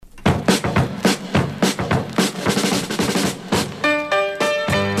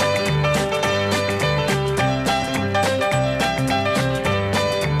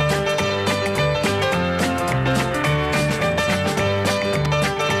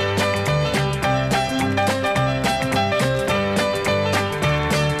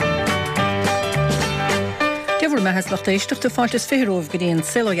Leana has lochtéisteach de fáiltas féróh go dtíon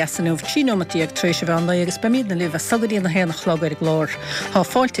seoheasanmh tíomatíag trééis bhean le agus bemíad na libh sagaríon na héna chlog ar glór. Tá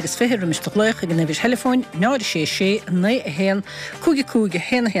fáilte agus féhir mis do Ghlac ag an nibhir telefóin, náidir sé na héan cúige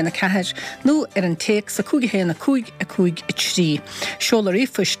héna ceir nó ar an Teic sa cúige héna cúig trí. Seolar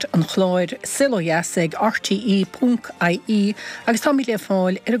ífuist an chláir seoheasag RTE.ie agus tá mí le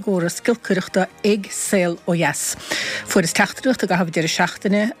fáil ar a ggóra scilcuireachta ag seoheas. Fuair is teachtareacht a gahabh deir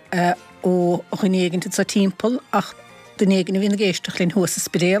seachtaine ó chunéigeanta sa timppel ach den éigen a bhína géisteach linn thuas a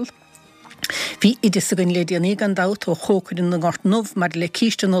spidéal. Bhí idir sa gan léidir an dát ó chócairn na gart nómh mar le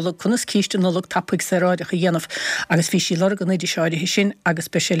cíisteanólag chunas cíisteanólag tappaig sa ráideach a dhéanamh agus bhí sí lar gan idir seáirithe sin agus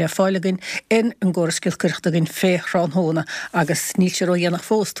be sé le fáilegain in an ggóra scilcuireachtaigin féhránhóna agus níl sé ó dhéanach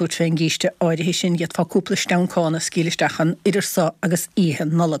fóstút fé an gíiste áirithe sin iad fá cúpla steána scílistechan idir sa agus ihe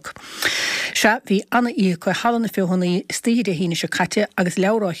nolag. Se bhí anna í chu hallanna fiúhannaí stíide híine se caite agus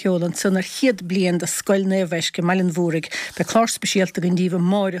leabhrá cheolann sanar chiad blian de scoil néhheis go meilin mhúrig be chlár speisialta gan díomh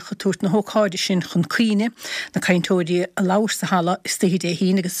máire chuúirt na hócáide sin chun cuine na caintóirí a láir sa hala stíide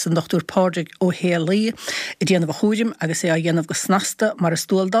híine agus san dochtúr pádraig ó héalaí i dhéanamh a chúidim agus é a dhéanamh go snasta mar a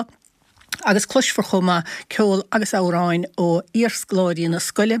stúlda. Agus cluis for chuma ceol agus áráin ó írsglóirí na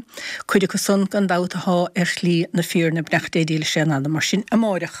scoile, chuide go sun gan dátaá ar slí na fír na bnechtédíle séna mar sin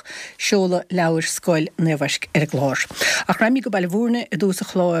amáireach seola leabhar scoil néhhaisc ar glár. Ach raimí go Bhaile Bh i dús a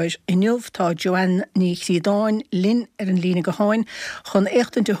chláir i nniuh tá Joanne N linn ar an lína go háin chun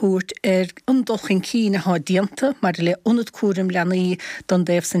échtanta thuairt ar undulchin cína há dianta mar le unad cuarim leanaí don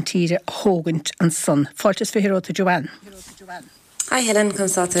déobh san tíre hógant an son. Fáiltas féhiróta Joanne. Hi Helen,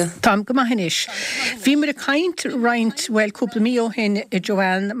 constata. Tam go maithis. Bhí mar a caint roint bhfuil cúpla mío hen i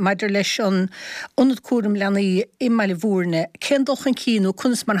Joanne maidir leis an unad cuarim leanaí i Bhaile Bh cén dulchan cíú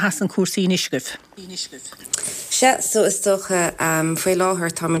chunas mar hasan cuasaí iniscibh. So is stocha fé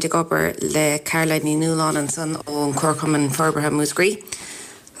láthir táid gobar le Caroline ní Nualáin an son ó Corcom an Forbethe Musgrí.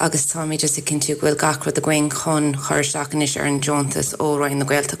 Agus táid just a cinntiú bhfuil gacrad a gcuin chun chuirteachnis ar an Joantas ó roiin na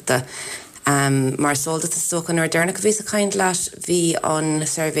Gaeltachta. Mar solda is stocha ar dearna go bhís a caint leis bhí an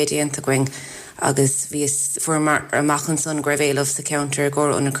survédianta going agus bhí fu mar amachchan son greibhéalah sa counter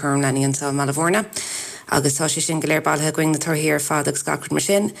gur an chum lenaí an sa Malahórna agus tá sé sin go léir bailthe going na tarthaí ar fad agus gacrad mar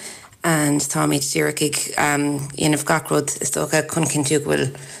sin and táid tíraigh inamh gacrad is stocha chun cinntiú bhfuil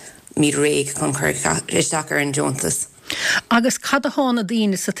míad réig chun chuirteach ar an Joantas. Agus cad a tháina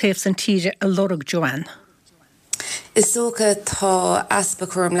daoine sa taobh san tíre a lorug Joanne? Is socha tá aspa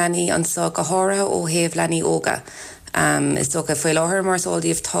chum lenaí an sa go háirithe ó thaobh lenaí óga. Is socha foiil láthir mar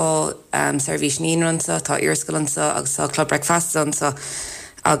sóldíomh tá servís níonransa, tá irscoilansa agus tá club breakfastansa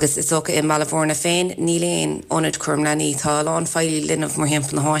agus is socha i Bhaile Bh féin ní léon onad chum lenaí tá lán fáilí linmh mar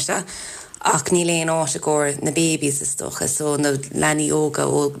himp na háiste ach ní léon áit a gcóir na bébís is socha so na lenaí óga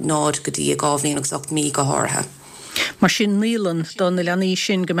ó nád go dtí a gábhnaíon agus 8 mí go háirithe. Mar sin nílan don na leanaí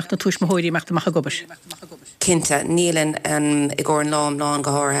sin go meachta túis móirí meachta macha gobais. Cinnte nílan i gcóir an lán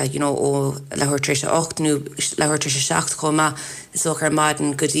go háirithe ó lethir tríise 8 nó lethir tríise 7 chuma is socha ar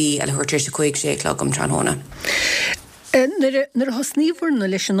maidan go dtí a lethir tríise 5 le gom tráthnóna. Nar a hosníomhna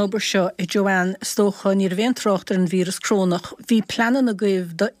leis an obair seo i Joanne stócha níor bhéon tráchtar an vírus crónach, bhí planan a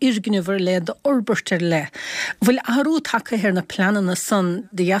gaibh do irgneamhar le do orbertar le. Bhfuil athú take ar na planan na san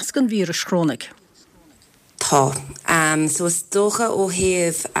de dheascan vírus crónic? Tá. So is dócha ó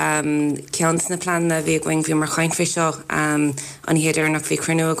thaobh ceans na planna bhí going bhí mar chaint fé seo an héidirnach bhí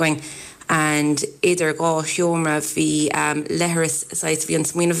cruinú a going and idir gá seomra bhí leithris sais bhí an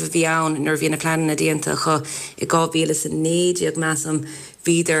smuoinmh a bhí ann nar bhí na planna déanta chu i gá bhíle san néideag measam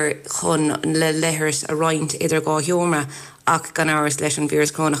bhíidir chun le leithris a roint idir gá seomra ach gan áras leis an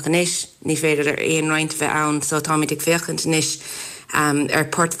vírus crónach anis ní féidir ar aon roint bheith ann so táid ag féchant anis ar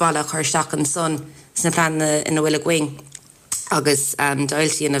portballa chuirteach an son sna planna in a bhfuil a going agus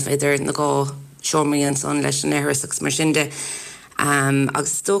dailtíon a bhidir na gá seomraíon son leis an éhras mar sinnde.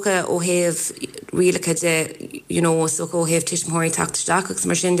 Agus stocha ó thaobh rialacha de, stocha ó thaobh tiismóirí tachtasteach agus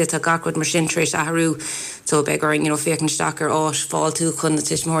mar sinnde tá gacrad mar sin trééis athrú so be gur féchansteach ar áis fáil tú chun na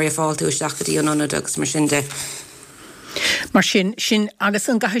tiismóirí a fáil tú isteachtaí an anad agus mar sinnde. Mar sin agus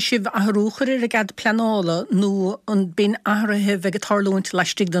an gatha sibh athrúchar ar a gad planála nó an bin ahrathe vegetarlúint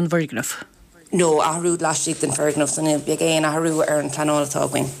leistigh don bhirgnamh? No, athrú leistigh den bhirgnamh sanna beag éon athrú ar an planála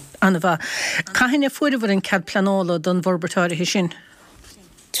tágain. Anna bha, caihinna fuidir an cad planála don bhorbertáirithe sin?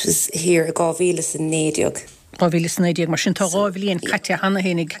 Tus hir a gábhíle san néideag. Gábhíle san néideag, mar sin tá gábhílíon caite hana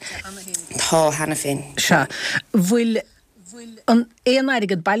hénig. Tá hana féin. Se, bhfuil an éon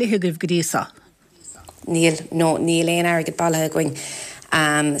airigad bailithe goibh go dtíosa? Níl éon airigad bailithe going.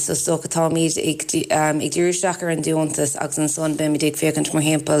 So stocha tá míad ag dúirteach ar an dúntas agus an son be míad ag fécant mar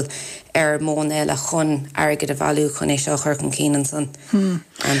hempel món eile chun airgid a bhú chun é seo chuir an cían son.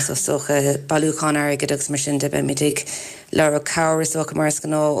 So stocha bailúchán airgid agus mar sin de be míad ag le cabhar socha mar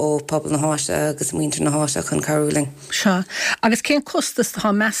gan ó pobl na háise agus muintear na háise chun cabhrúling. Seo. Agus cén costas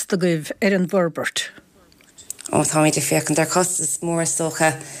tá measta goibh ar an bharbert? Ó tá míad ag fécant ar costas mór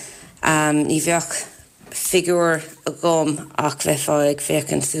socha ní bheoch figure a gom ach bheith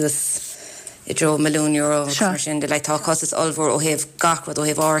fécant suas I dro milliún euro mar sin de tá costas olbhór ó heh gacrad ó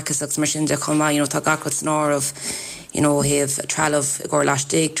heh áchas agus mar sin de chumá tá gacrad snár of heh trealamh ggur leis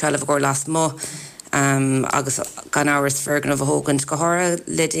dig, trealamh ggur leis mo agus gan áras fergan a bhógant go hára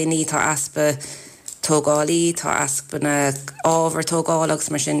le déine tá aspa tógálaí tá aspanna ábhar tógáil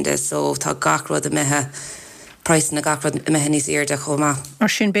agus mar sin de so tá gacrad a methe price na gacrad a methe níos éirde chomá. Mar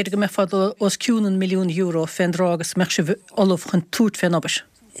sin beidir go me fadal os €1 milliún féin rágus meach se olaf chun túrt féin abis.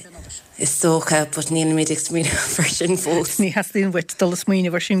 Is socha, but níl míid ag smíine ver sin fós. Ní hastíon wit dul smíine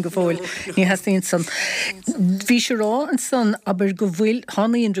ver sin go fóil. Ní hastíon san. Bhí se rá an san aber go bhfuil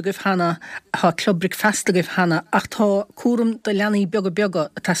hána íondra goibh hana há clubric festa goibh hana ach tá cuaram de leanaí beaga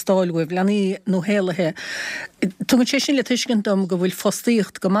tá stáil goibh leanaí nó héalathe. Tugann sé sin le tuiscin dom go bhfuil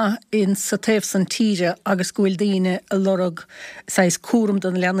fostíocht go maith in sa taobh san tíre agus go bhfuil daoine a lorug sais cuaram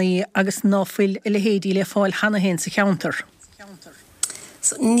don leanaí agus náfuil i le héadí le fáil hana hen sa cheantar.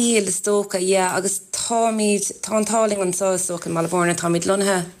 So níl is tóca, agus tá an táling an soca in Malbórna tá míid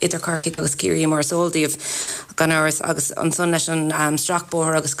lonathe idir carcaigh agus cíirí mar sóldíomh gan áras agus an son leis an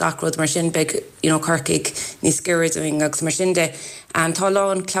strachbóthar agus gacród mar sin beag carcaigh níos sciúirúing agus mar sin de tá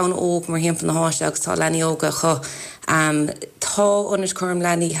lán clán óg mar himp na háise agus tá leanaí óga chu tá onas chum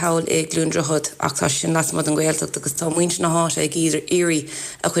leanaí hail ag glúndrachud ach tá sin las mod an Gaeltacht agus tá muinte na háise ag irí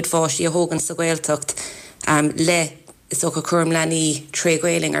a chud fáisí a hógan sa Gaeltacht le is ook a curm lení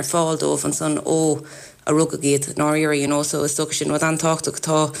tréhailing ar fáildómh an son ó a rugagéad náirí so is socha sin wat antáchtach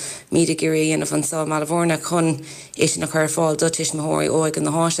tá míide gurí an fan sa Malbhórna chun é sin a chur fáil dutis mothirí óig an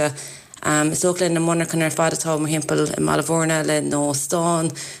na háise. Is ook lenne monarchan ar fadatá mar hempel in Malbhórna le nó Stáin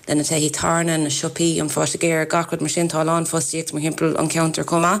le na tehí tarna na siopí an fáiste géir gacrad mar sin tá lán fostíocht mar hempel an counter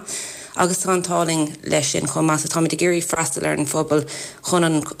comá. Agus tá an táling leis sin comá sa tá míide gurí freistal ar an phobal chun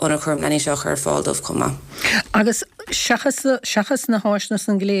an chum lení seo ar fáildómh comá. Agus seachas na háisna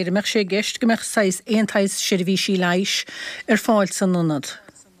san gléir meach sé gist go meach sais Aontaithe seirbhísí leis ar fáil san nunad.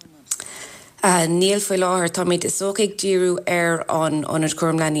 Níl foiil láthir tá míid is ócaigh díú ar an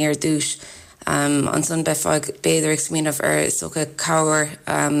chum lení ar dúis. An son befag beidir ag smíanamh ar is óca cabhar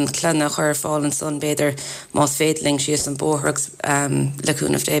clena chur fáil an son beidir más féidling sios an bóthragus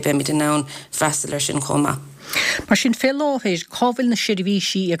leúnmh dé be míid an nán freistal ar sin comá. Mar sin fé láthir cábhail na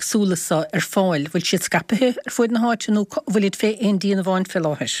seirbhísí ag súlasa ar fáil bhfuil siad scapathe ar fuid na háite nó bhfuil iad fé aon díana bháin fé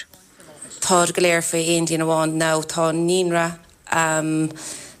láthir? Tá go léir fé aon díana bháin ná tá nínra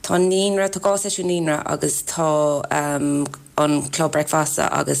tá gáisiú nínra agus tá an club breakfasta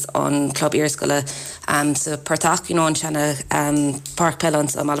agus an club írscoile sa Pertach an sena Park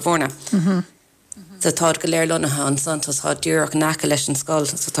Pellans a Malbhórna. So tá go léir lonathe an son tá dúach nacha leis an scoil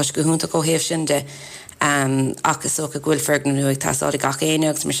so tá go húnta go héamh sin de agus socha ghfuil fergan nuaigh tásáil gach éine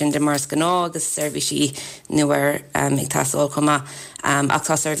agus mar sin de mars gná agus servicí nuair ag tásáil comá ach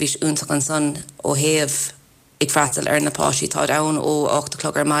tá service úntaach an son ó héamh ag freistal ar na páisí tá ann ó 8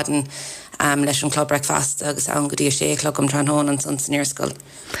 o'clock ar maidin leis an club breakfast agus an go dtí 6 o'clock am Tranhón an son san írscoil.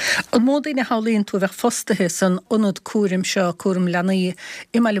 An módaine hálíonn tú bheith fostathe san ionad cuairim seo cuairim leanaí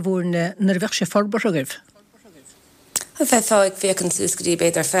i Malbhórna nar bheith sé forbar a gaibh? A bheith fáig féchan sús go dtí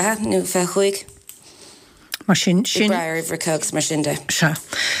beidir fethe nó fethe chuig. Mar sin Breir bhreacagus mar sin de.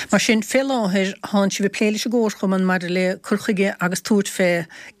 Mar sin fé láthir háin si bh pléile go chum an mar le curchaige agus túirt fé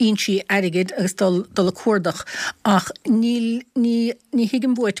ionsaí airigid agus dul a cuardach ach ní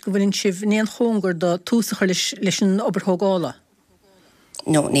higann buit go bhfuiln sibh néan chóngur do túsachar leis an obairthógála.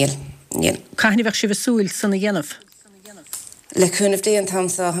 No, níl. Caithní bheith sibh súil sanna dhéanamh? Le cúnamh dé an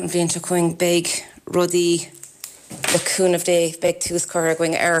tamsa an bhíonn se chuing beig rudaí le cúnamh dé beig túscóir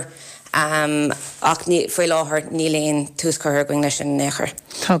going ar ach foiil láthir níléon túscóir going leis an néchar.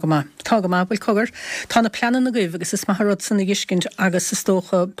 Tá go má bhfuil cogur. Tá na pleanan na gaibh agus is maithrad sanna ghiscint agus is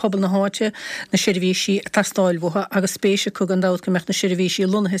tócha pobl na háite na seirbhísí tá stáilmhtha agus spéise chu an dáit go meach na seirbhísí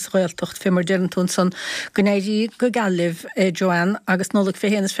lonathe Gaeltacht fé mar dearantún san gnéirí go galibh Joanne agus nóla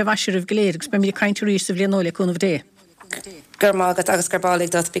fé héanas fé bhaisiirh gléir agus be mí caiintearí sa bhléanóla chunmh dé. gur mágad agus gur bálaigh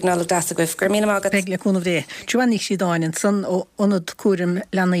dot bignála deasa goibh gur mína mágad. Begla cúnmh ré. Joanne C dáin san ó onad cuarim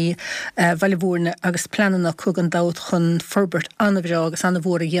Leana Bhaile Bh agus planana chugan dát chun Forbert anabhrá agus anna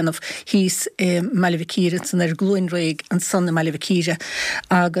bhór a dhéanamh híos Bhaile Bh san glúin réig an sanna Bhaile Bh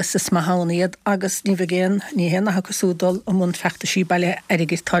agus is mahánaíad agus ní bhgéan ní héna hacasúdal am mún fechta sí bailile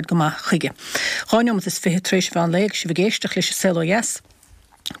airigir táid go má chuige. Cháineam is fithe tréis bhean leig si bhgéisteach leis seloias.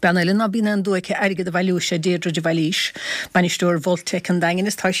 Bhaile bína an dúice airigid a bhailú sé Deirdre de Bhailís, banistúr Mol Teic an dagan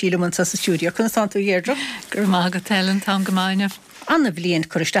is tá sílamán sa stúdio. Chun sanú Deirdre? Gur mágad telan tá gomáineh. Anna bblion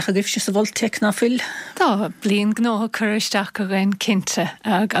chuiristeach a gibh sa Mol Teic ná fil? Tá blion gnótha chuiristeach a gin cinnte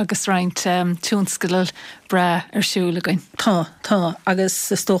agus roint túnscadal bre siúlagain. Tá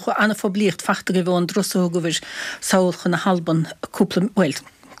agus is tócha anna fóblíocht fachta go bhón drosú go bhir saoil chun na halban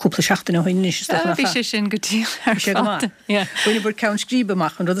cúpla seachtain ó hain níos Bhí sé sin go tíl ar fáta. Bhuiine bur ceann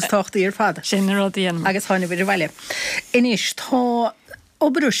scríbamach an rud is táchtaí ar fada. Sin rodíon. Agus tháina bhir bhaile. Inis tá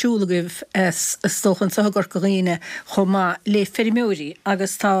obair siúlagah tóchan sa gur goghine chomá le ferimúí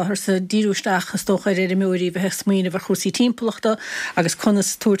agus tá thar sa díúisteach is tócha réirimúí bheit smaoine bhar chósaí timpplaachta agus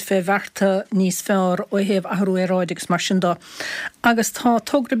conas túirt fé bharta níos fearr ó héamh ahrú ráidegus mar sin dá. Agus tá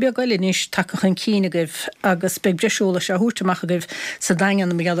tugra beagaiile níos takeach an cíinegah agus beag breisiúla se thuirteach agah sa dagan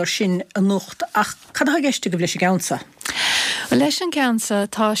na meallar sin an nucht ach cad ha geiste go leis gansa? Leis an gansa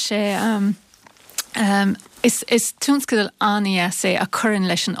tá sé Is túnscadal aní sé a churann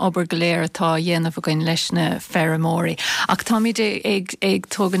leis an obair go léir atá dhéanamh againn leis na feramóí. Ach tá míid ag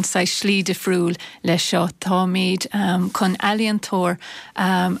tógann sa slí de friúil leis seo, tá míid chun Aontaithe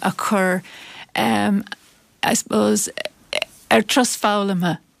a chur I suppose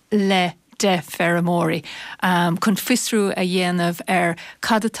trosfálamha le de feramóí. Chun fisrú a dhéanamh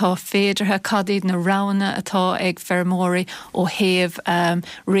cad atá féidirthe cadíad na rána atá ag feramóí ó héamh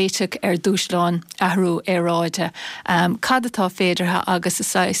réiteach dúsláin ahrú ráide. Cad atá féidirthe agus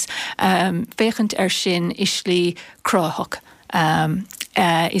isáis féchant sin islí cráthach.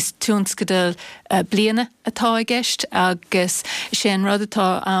 Is túnscadal bliana atá i gceist agus sin rud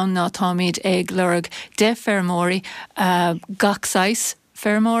atá ann ná táimid ag lurg de feramóí gachsáis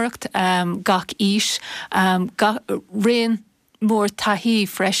feramóracht, gach ís, réon mór taithí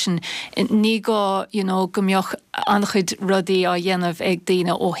freisin ní gá gombeoch anchuid rudaí á dhéanamh ag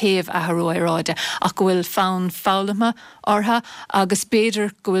daoine ó thaobh athhrú ráide ach go bhfuil fán fálamha ortha agus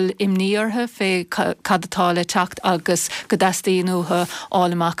béidir go bhfuil imní ortha fé cad atá le teacht agus go dastaíonútha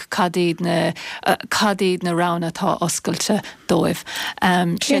álamach cadíad na rána atá oscailte dóibh.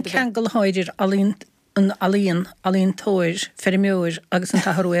 Cé cean go háidir an Iontóir ferimúir agus an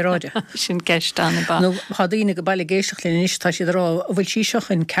tathhrú ráide. Sin ceist anna ba. nó hadíine go bailile géisteach le níos tá siad rá bhfuil sí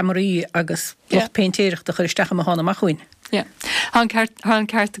seach in Cameraí agus peintéireacht a chuiristeach a hána machhuiin. An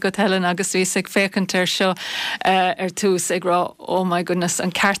ceart go tellin agus bhí ag fécantar seo tús ag rá, oh my goodness,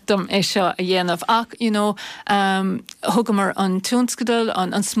 an ceartm é seo a dhéanamh. Ach, thugamar an túnscadal,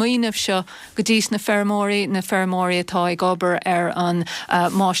 an smaoineh seo go dtís na feramóí atá ag obair an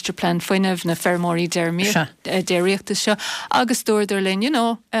máisterplan foiinemh na feramóí déireachtas seo. Agus dúirdar linn,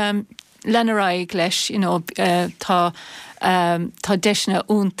 lenaráig leis, tá deisna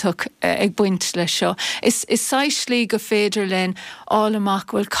úntaach ag buint le seo. Is saislí go féidir len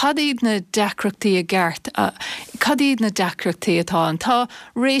álamach bhfuil cadíad na deacreachtaí a gceart, cadíad na deacreachtaí atá an tá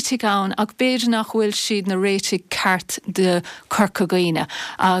réitigh ann ach béidir nach bhfuil siad na réitigh ceart de curcagaine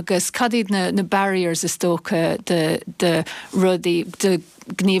agus cadíad na barriers is tócha de rudaí de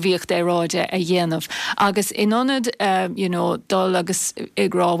gníomhíocht ráide a dhéanamh. Agus inionad, dul agus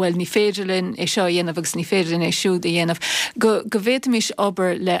ag ráhfuil ní féidirlinn é seo dhéanamh agus ní féidirlinn é siúd a dhéanamh. Go bhéitamis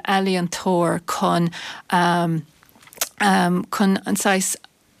obair le Aontaithe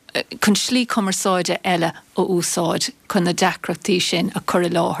chun slí commerceáide eile ó úsáid chun na deacreachtaí sin a chur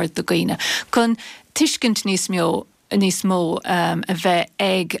láthair do gaoine. Chun tuiscint níos mó a bheith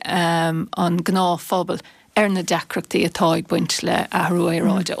ag an gná phobal na deacreachtaí atá ag buint le ahrú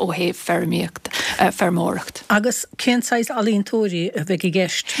ráide ó thaobh feramóracht. Agus cénsáis Iontóirí a bheith i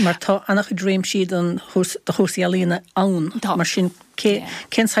gceist mar tá annach a dréim siad an chósaí Leana ann mar sin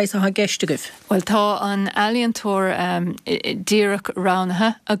cénsáis a gceiste goibh. Well, tá an Iontóir díreach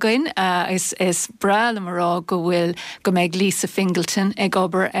ránathe a gcuin is breal amrá go bhfuil go méid Lisa Fingleton ag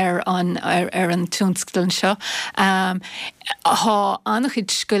obair an túnscadal seo. Tá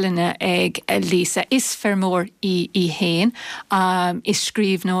annachid scoileanna ag Lisa is fermór í héin, is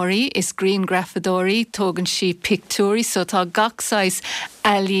scríbhnóirí, is green grafadóirí, tógann si pictúirí, so tá gachsáis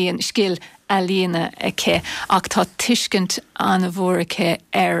scil Leana ché ach tá tuiscint anna bhóracha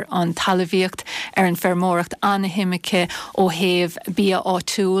an talamhíocht an fermóracht anna himice ó thaobh bia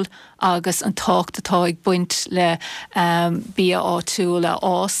áitiúil agus an tácht atá ag buint le bí áitiúla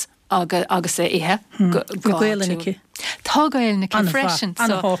ás agus é ihe Ghailnici. Tá Ghailnici freisin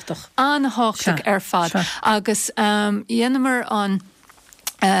anháach ar fad agus dhéanamar an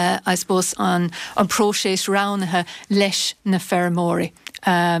I suppose an próséis ránathe leis na fearmóí.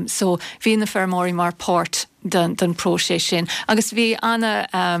 So bhí na fearmóí mar páirt den próséis sin. Agus bhí anna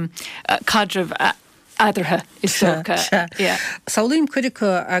cadrah adarthe is socha. Saolaím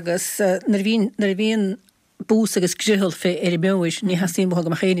cuidecha agus nar bhíon bús agus grihil fé béis ní hasíon bh go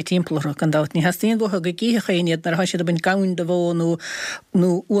chéine timpplaach an dat. Ní hasíon bh go gíthe chéinead nar haise bin gain de bh nó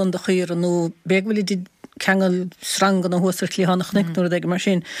uan de chuir nó behfuil Kangel srangan og hosar klihannach nektor deg mar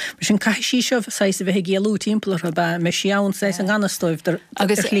sin caiisi seo sais bheit géalú timpplaach ba me sián sais an ganastóibh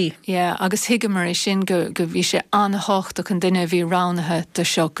agus lí. Agus hiigemar é sin go bhí sé anhacht a chun duine bhí ránathe de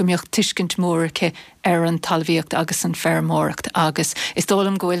seo go mbeocht tuiscint mórcha ar an talmhaíocht agus an fearmóracht agus is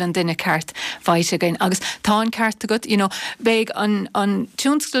dólam gohfuil an duine ceart bhaite again agus tá an ceart agat beag an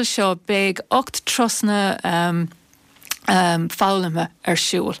túnscoil seo beag 8 trosna fálamha ar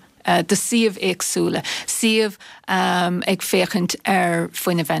siúl. De siamh éagsúla. Siamh ag féchant ar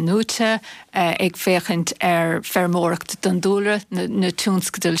foioine bhenúte, ag féchant ar fearmóracht don dúla na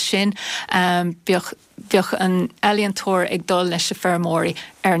túnscadal sin, beoch an eiliantóir ag dul leis a fearmóí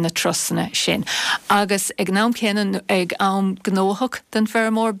ar na trosna sin. Agus ag nám céanna ag am gnóthach den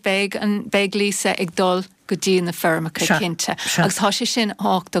fearmór beag lísa ag dul go dtí na fearmacha cinnte. Agus tá sé sin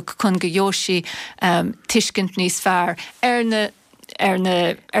áchtach chun go Yoshi tuiscint níos fearr ar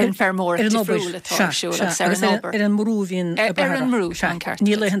an fearmór ar an mrúhín ar an mrú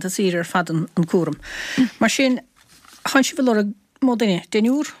ní leihananta sír ar fadan an cuaram. Mar sin chan si bhfuil ar módaine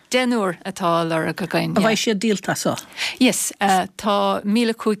denúr atá lar go gain. A bhaid sé díalta sá? Yes, tá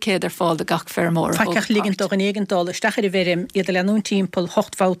 1500 ar fáil de gach fearmór. Faiceach ligint do an éigentáil stachar i bhérim iad leanún timppel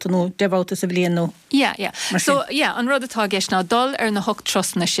 8 bhautanú 10 bhauta sa bblianú. So an rud atá gceist ná dul ar na 8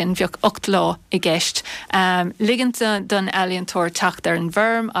 trosna sin bheoh 8 lá i gceist. Ligint don eiliantóir tacht ar an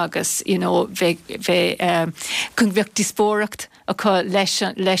bherm agus chun bheoh dispóracht a chu leis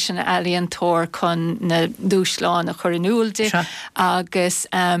an eiliantóir chun na dúsláán a chur in úlde agus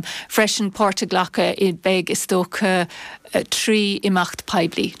freisin páirte Ghlacha i beag is tócha 3 imacht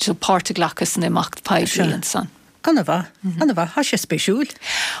peibli, so páirte Ghlachas na imacht peibli an san. Anna bha, ha sé spéisiúil?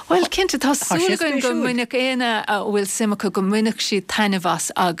 Well, cinnte tá súla go minic éine bhfuil simcha go minic siad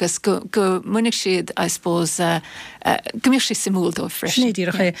tainehas agus go minic siad, I suppose, gomíoch sí simúldó freisin.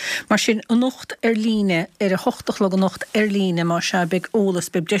 Snédíire mar sin an nocht ar líne ar a 8 le nocht ar líne mar se beag ólas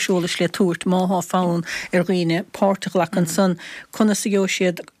be deisiolalas le túirt máthá fáin ar riine páirte Ghlac an san chuna sa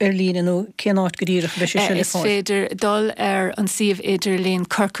siad ar líne nó céanáit go dtíireach be sé le fáin. Is féidir dul ar an siomh idir líon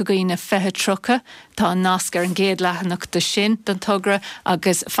curcagaoine fethe trocha tá an nascar an géad lehanach de sin don tugra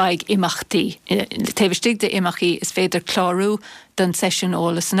agus feig imachtaí. Taobhstig de imachí is féidir chlárú den session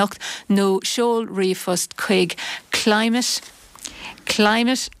ólas nacht nó seol riomfost chuig Creative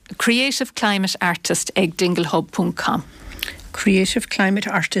Climate Artist ag dinglehub.com. Creative Climate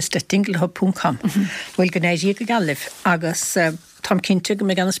Artist at dinglehub.com. Well, gnéidí go galibh agus Tom cinnte go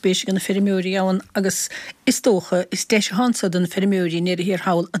mé gan spéisi gan na ferimúí ann agus is tócha is deis hansa den ferimúí néir hir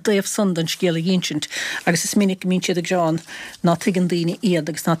hawl a daobh sandan scéala dhéint agus is minic mín siad a grán ná tuigean daoine iad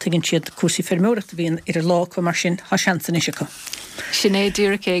agus ná tuigean siad cuasí ferimúireachta bhíon ar a lá chu mar sin ha seansan isicha. Sinead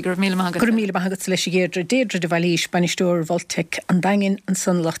gur míle magat. Gur míle magat leis Deirdre de Bhaile Bh Banistúir Mol Teic an dangin an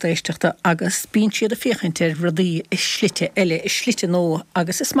sanlacht éisteachta agus bín siad a féchainte rudaí is slite eile is slite nó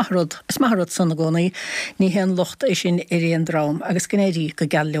agus is mahrod sanna gcónaí ní hen locht é sin ar éon drám agus gnéidí go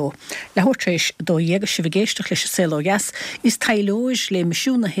galló. Le thuirtrééis dó dhéag si bhgéisteach leis Seanchas is Taidhleoir le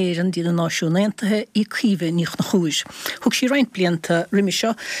misisiúna héireann dí na náisiúnaithe í Caoimhe níoch na chúis. Thug sí roinnt blianta riimi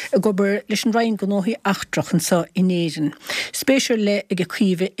seo a gobar leis an rainn gnóthaí achtrachan sa inéireann. Spéisiúr le ag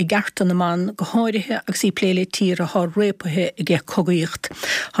Caoimhe i gcearta na man go háirithe agus í pléile tíre th répathe i gceith cogaíocht.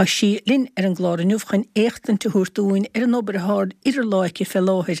 Tá sí linn ar an gláir nuamh chuin éachtain te thuairtúin ar an obair thar idir láici fel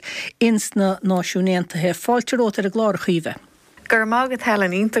láthir ins na náisiúnaithe fáilterót ar a gláir Caoimhe. Gur mágad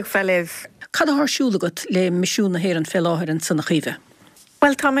helan ítach felibh. Cad a thsúlagat le misisiúna héireann fel láthir an sanna Caoimhe?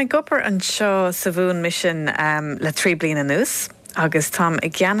 Well, tá mé gopur an seo sa bhún mission le 3 bliana nús. Agus tam I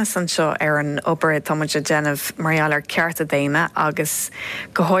gceannas an seo ar an obair támuide déanamh marialar cearta daine agus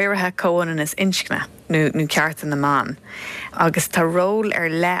go háirithe comhanan is inscne nó cearta na man. Agus tá ról ar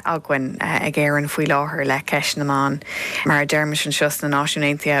le aghain ag éireann faoi láthair le ceis na man mar dearmas an seos na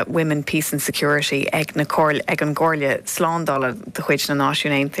náisiúnaithe Women, Peace and Security ag an gcóirle sláándála de chuid na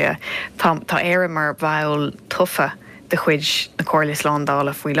náisiúnaithe. Tá éire mar bhail tufa de chuid na Cóirlis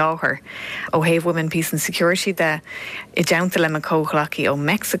Lándála faoi láthair. Ó Haobh Women, Peace and Security de I deanta le a cóghlachaí ó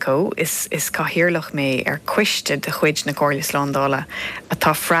Mexico is cathaoirleach mé ar cuiste de chuid na Cóirlis Lándála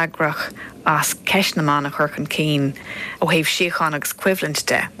atá freigrach as ceis na man a churcan cín ó Haobh síocháin agus equivalent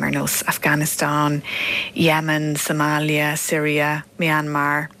de mar nós Afghanistan, Yemen, Somalia, Syria,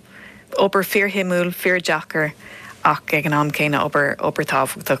 Myanmar. Obair fearhimúil, feardeachar ach ag an am céine obair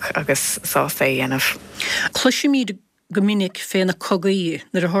tábhachtach agus sásta dhéanamh. Chluisimíad go minic féna cogaí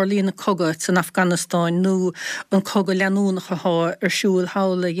nar a tharlaíonn na coga san Afghanistáin nó an coga leanúnacha há ar siúil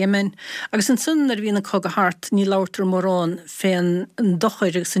hála Yemen. Agus an sun ar bhíon na coga hart ní láirtar mórrán féin an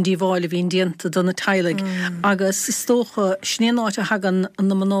dochair agus an díomháil a bhíon dianta donna Taidhleoir. Agus is tócha snéanáid a hagan an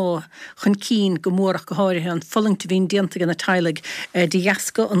na maná chun cín go mórach go háirithe an folingt a bhíon dianta gan na Taidhleoir de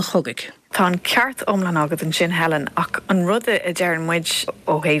dheasca an chogaigh. Tá ceart omlan agad an sin helen ach an rudde a dearan muid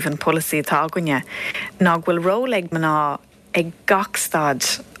ó Haven policy atá agunne ná bhfuil róleg maná ag gachstad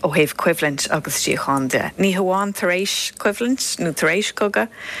ó Haobh equivalent agus síocháin de. Ní hamháin tar éis equivalent nó tar éis coga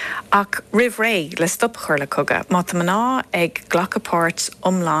ach rih ré le stop chuir le coga. Má tá maná ag Ghlacapát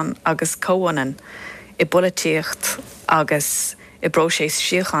omlan agus cóhanan I bulatíocht agus I bróséis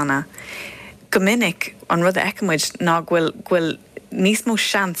síochána. Go minic an rud a eicmuid ná bhfuil níos mó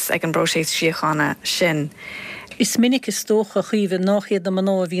seans ag an bróséis síochána sin. Is minic is tócha chuomh nachhéad na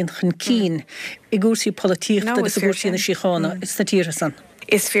maná a bhíon chun cín I gúsaí políocht agus a gúsaí na síochána is na tíre san.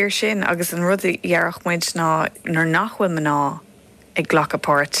 Is fear sin agus an rud a dhearach muid nar nachhfuil maná ag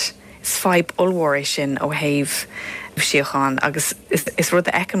Ghlacapát is feib ulmhór sin ó Haobh síocháin agus is rud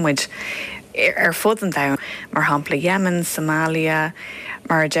a eicmuid ar fud an dam mar hampla Yemen, Somalia,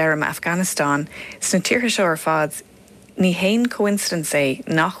 mar dearm Afghanistan. Is na tíre seo ar fad ní hain coincidence é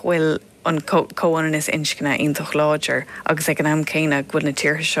nach bhfuil an cóhanan is inscinna iontoch láidir agus ag an am céine bhfuil na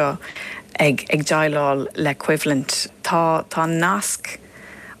tíre seo ag daileáil le equivalent. Tá nasc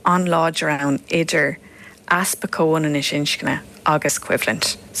an láidir ann idir aspa cóhanan is inscinna agus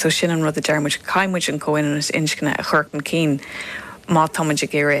equivalent. So sin an rud a dearmuid caiimiid an cóhanan is inscinna a churcan cín má támuid a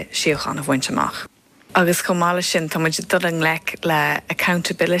géire síocháin a bhaint amach. Agus comála sin támuid dul an Ghlac le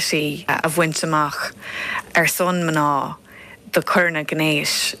accountability a bhaint amach ar son maná do churna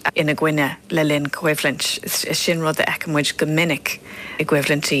gnéis ina gcuine le linn equivalent. Is sin rud a eicmuid go minic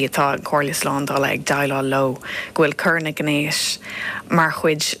equivalentí atá an Cóirlis Lándála ag daileáil lo. Bhfuil churna gnéis mar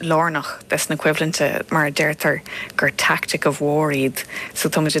chuid lárnach des na equivalente mar deirtar gur tactic of war iad. So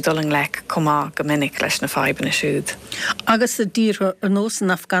támuid dul an Ghlac comá go minic leis na faiban na siúd. Agus a Deirdre ar nós in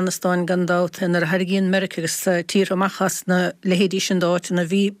Afghanistáin gandát in ar Harigíon America agus tír amachas na lehéadí sin dáit na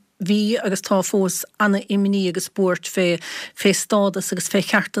bhí agus tá fós anna imní agus búirt fé stádas agus fé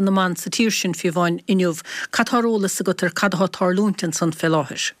cheartan na man sa tír sin fi bhain inniuh catharólas a go tar cadá tarlúntain san fé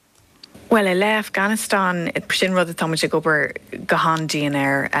láthir. Well, le Afghanistan, sin rud a támuid ag obair go handíon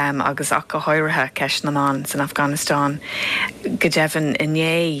agus ach go háirithe ceis na man san Afghanistan. Go deimhin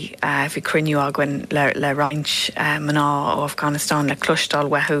inné bhí cruniú agan le roinnt maná ó Afghanistan le clustáil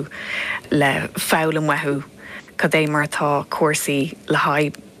wethú, le fálam wethú, cad é mar tá cuasaí le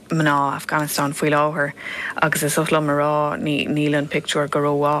haid maná Afghanistan faoi láthair agus is uthlam rá níl an picture go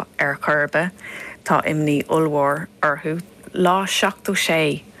róá ar curbe tá imní ulmhór orthú. Lá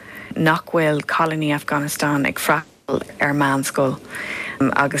 76 nach bhfuil colony Afghanistan ag freacail ar meánscoil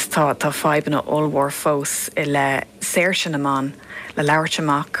agus tá faibanna ulmhór fós I le séirse na man le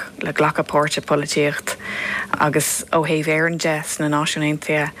leabharteach le Ghlacapáirte políocht agus ó Haobh éireann de na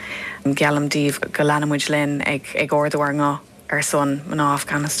náisiúnaithe gealamdíobh go leanmuid linn ag ordóir ngá ar son maná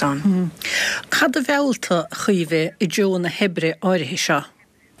Afghanistan. Cad a bhealta chuomh I dteo na Hebre áirithe seo?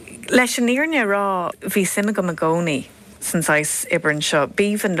 Leis an irne rá bhí simime go a gcónaí san sais ibrann seo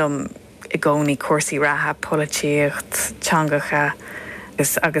bíhann lum I gcónaí cuasaí ratha políocht, teangacha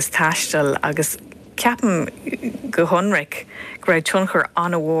agus taistil agus ceapan go honric go raibh tionchar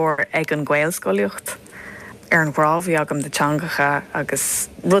an bhór ag an Gaelscoileacht ar an grábhí agam de teangacha agus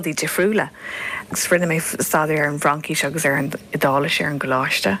rudaí difriúla. Agus rinne mé Taidhleoir ar an Bhrancís agus ar an idális ar an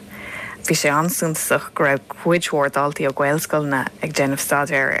Gláiste. Bhí sé ansúntaach go raibh cuidhór daltaí ó Gaelscoilna ag déanamh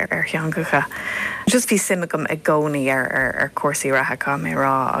Taidhleoir ar teangacha. Just bhí simime ag gcónaí ar cuasaí ratha cá mé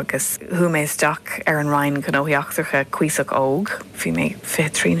rá agus thu mé isteach ar an Rhain go nóíochtarcha cuiseach óg, bhí mé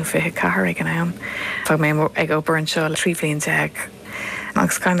 23 ag an am. Fá mé ag obair an seo le 3 bhliain ag.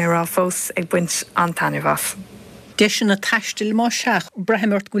 Agus cá mé rá fós ag buint an tainmh as. Deis sin na taistil má seach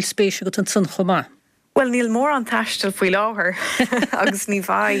brethimirt gúil spéise go an sun chomá. Well, níl mór an taistil faoi láthair agus ní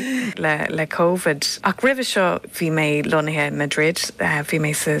bhaid le COVID. Ach ribh seo bhí mé lonathe Madrid, bhí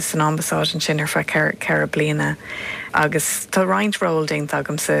mé san ambasáid an sin ar fa ceithre bliana. Agus tá roinntról déint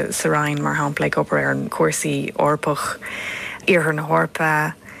agam sa raim mar hampla ag obair ar an cuasaí orpach, iarthar na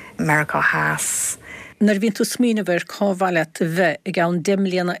hórpa, America Haas. Nar bhíonn tú smína bhar cábhaile bheith ag an 10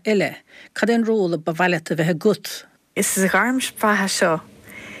 mbliana eile, cad an róla ba bhaile bheith gut? Is a garms fathe seo.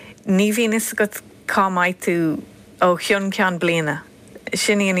 Ní bhíon is go cámhaid tú ó chion cean bliana.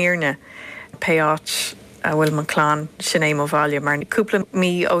 Sinní an irne péáit a bhfuil man chlán sin é mo bhaile mar cúpla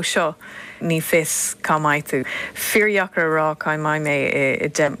mí ó seo ní fis cámhaid tú. Fíorheachar rá Caoimhe mé I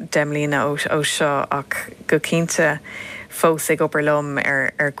 10 mbliana ó seo ach go cínte fós ag obair lom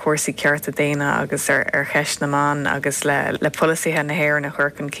ar cuasaí cearta déine agus ar cheist na man agus le polisíthe na héir na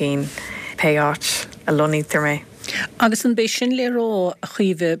chuircan cín péáit a lonítar mé. Agus an béis sin le rá a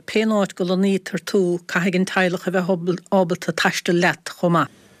chuomh péáit go lonítar tú caithigh an Taidhleoir a bheith ábalta taiste leat chomá.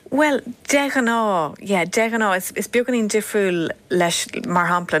 Well, deganá, is beganín difriúil leis mar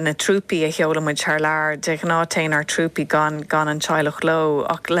hampla na trúpaí a cheolamuid charlár, deganá tain ar trúpaí gan an Taidhleoir lo,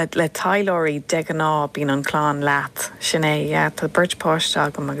 ach le Taidhleoirí deganá bín an chlán leat. Sinné, tá beirt páiste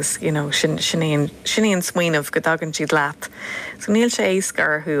agam agus, sinné an smaoinmh go dagan siad leat. So níl sé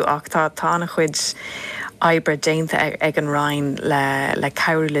éascarthú ach tá na chuid aibre déanta ag an rain le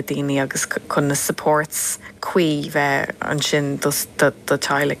cabhra le daoine agus chun na supports cuí bheith an sin do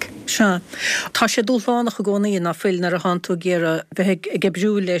Taidhleoir. Se, tá sé dúlánach a gcónaí na fil nar a hanú géire bheith ag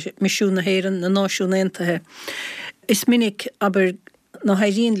gebrú le misisiúna héireann na náisiúnaontaithe. Is minic aber na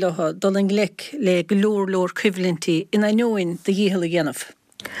hairíonn letha dul an Ghlac le glór cuimhlintí in aineoin de dhéal a dhéanamh.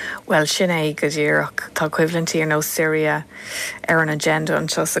 Well, sin é go ddíireach tá cuimhlintí ar nó Syria ar an agenda an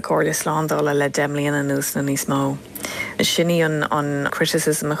seo sa cóir sláándála le 10 mbliana nús na níos mó. Sinní an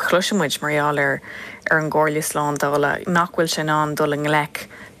criticism a chluisimuid mariaal ar an gcóir sláándála nach bhfuil sin an dul an Ghlac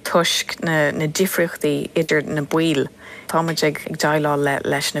tuisc na difriachtaí idir na buil. Táid ag deilá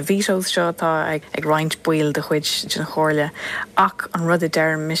leis na vítós seo tá ag roinnt buil de chuid den chóirle ach an rud a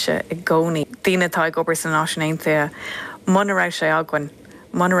deirm mise ag gcónaí. Daoine tá ag obair san náisiúnaontaithe muna raibh sé aghain.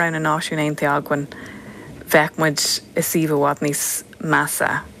 Man around an náisiúnaontaithe aghain bheicmuid is síomh níos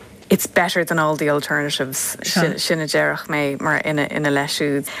massa. It's better than all the alternatives. Sin a dearach mé mar ina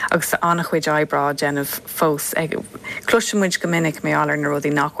leisúd agus annach chuid eibreá déanamh fós ag cluisimuid go minic mé allar na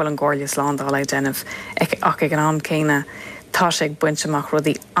rudí nachhfuil an gcóir sláándála déanamh ach ag an am céine tá sé ag buinteach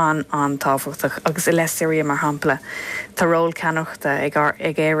rudí an tábhachtach agus I le Syria mar hampla tá ról ceannachta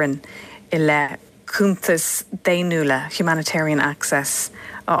ag éireann I le cúntas déanúla humanitarian access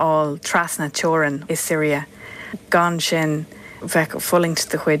all trasna teoran is Syria. Gan sin bheith fullingt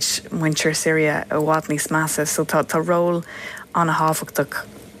de chuid muintir Syria a bhhad níos massa, so tá ról an a hábhachtach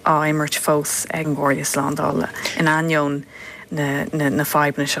á imirt fós ag an gcóir sláándála in aineoin na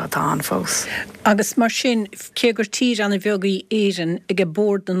feibhna seo tá an fós. Agus mar sin cégur tír anna bheogaí éireann ag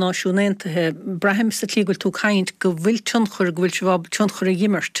bord na náisiúnaontaithe brahim sa tlígil tú caint go bhfuil tionchur go bhfuil sibh tionchur a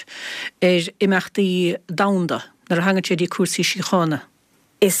dhimmert imachtaí damda nar a hangad sé dí cuasaí síochána.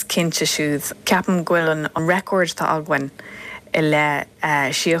 Is cinnte siúd. Ceapan ghuiil an record tá aghain I le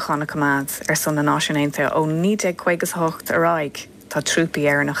síochána cumad ar san na náisiúnaontaithe ó 958 aráig tá trúpaí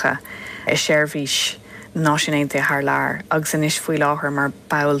éarnacha I séirbhís náisiúnaontaithe thar lear agus inis faoi láthair mar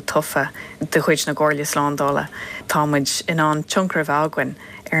Bhail tufa de chuid na gcóir sláándála támuid in an tionchar bhaghain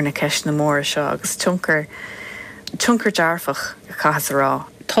ar na ceist na móra seo agus tionchar dearfach chas rá.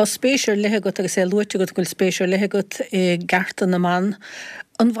 Tá spéisiúr lethegat agus luite go goil spéisiúr lethegat I garta na man.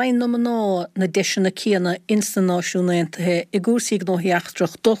 An bhain ná na deisina cíanna instan náisiúnaontaithe I gúsaí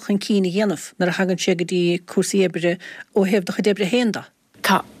gnóthaíachtrach dulchan cína dhéanamh nar a hagann sé go dtí cuasaí ébre ó hebhdacha débre hénda.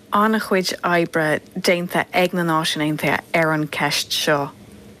 Tá anna chuid aibre déanta ag na náisiúnaontaithe ar an ceist seo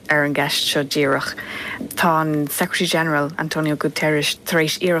ar an gceist seo díreach. Tá an Secretary General Antonio Guterres tar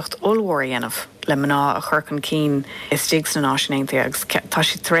éis iirecht ollmhór dhéanamh le mná a churcan cín is stígs na náisiúnaontaithe agus tá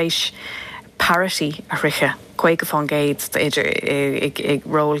si tar éis parity a riche Quaig van Gates idir ag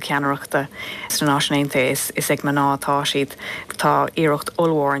ról ceannachta na náisiúnaontaithe is ag mná tá siad tá iirecht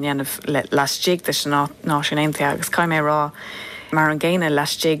ollmhór an dhéanamh leis stig de náisiúnaontaithe agus Caoimhe rá mar an ggéine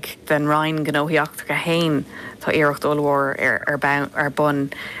leis stig den rain gnóthaíachtacha hain tá iirecht ollmhór ar bun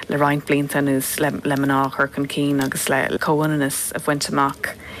le roinnt blianta nús le mná churcan cín agus le comhanas a bhaint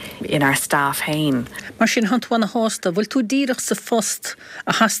amach in our staff hain. Mar sin hantuanna hásta, bhfuil tú díreach sa fost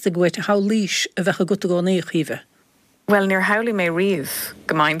a hasasta goit a há líis a bheitcha go go naíomh. Well, níor haula mé riamh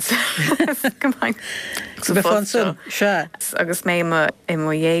gomaint. Sa bheith sun, se. Agus mé i mo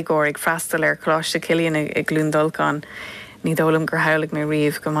dhégóir ag freastal ar chláiste cilíonn ag glúndulcán ní dólam gur haghlaigh mé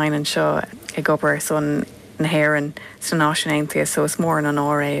riamh go maiin an seo ag obair son na hhéireann san náisiúnta so is mór an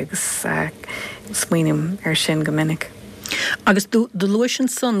áré agus smaoinim sin go minic. Agus de luisian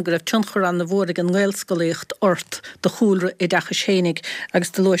son go raibh tionchar an na bhór an ghilscoíocht ort de chúlra I decha chénig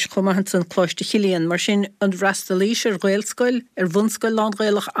agus de luis chumahan san chláiste chilíonn mar sin an bhreasta líis ghilscoil bhunscoil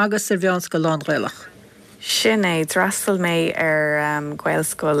lánghilach agus bheanscoil lánghilach. Sin é drastal mé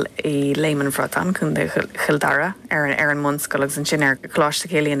ghailscoil I Leimhin Bhrodan chun de Childara ar an munscoil agus an sin chláiste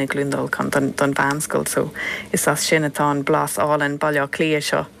chéilíonn I Glúndal chun don bhanscoil so is as sin atá blas álan bailá clia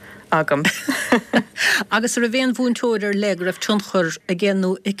seo. Agam. Agus a bhéon bhúntóidir le raibh tionchar a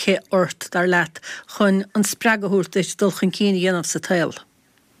ggéanú I cé ort dar leat chun an spreagathúirt is dul chun cíine dhéanamh sa tail.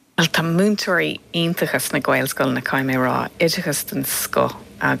 Well, tá múntúirí iontas na ghailscoil na Caoimhe rá, idechas den sco,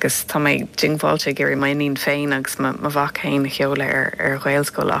 agus tá mé dingháilte gurí maíon féin agus ma bhac héin cheola ar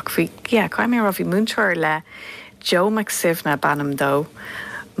ghailscoil ach bhí, Caoimhe rá bhí múntúir le Joe McSivna Banam Dó,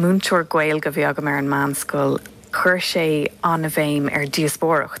 múntúir ghail go bhí agam ar an manscoil, chuir sé an a bhéim ar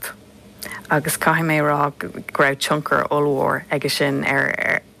diaspóracht. Agus Caoimhe rá grabh tionchar olmhór agus sin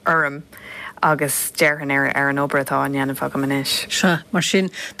ar orm agus dearhan ar an obratá an dhéanamh agam inis. Se, mar sin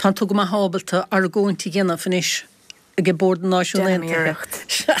tá tú go hábalta ar gcóintí dhéanamh inis a gbord náisiúnta.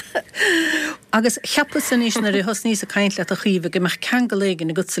 Agus cheappa san is na hos níos a caint le a chiomh go meach ceangaléigin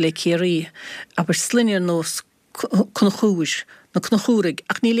na gutsa le céirí aber slinnear nós chun chúis na chun chúraigh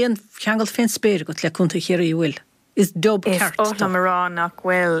ach ní léon cheangal féin spéir go le chunta chéirí bhfuil. Is dob ceart. Is óhlamarrán nach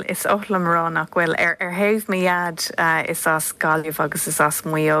bhfuil ar héamh mé iad is as gáilmh agus is as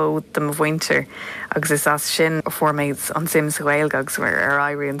muo de mo bhainter agus is as sin a forméid an sims ghailge agus ar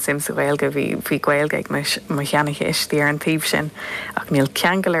airí an sims ghailge bhí ghailge mar cheannaiche istí ar an taobh sin ach níl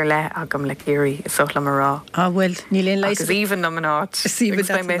ceangalir le agam le géirí is óhlamarrá. Bhfuil ní léon leis. Agus even am an áit. Agus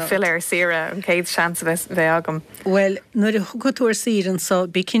mé fill ar sira an céad seans bheith agam. Well, nuair a chuúir síran sa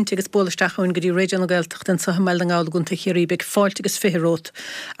bí cinnte agus bólisteachún go dtí réidir na gailteach den sa melding gunta chéirí beag fáilt agus fitherót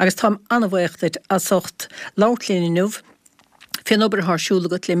agus tám anmhaochtid a socht láirtlíniuh féin obair thsúla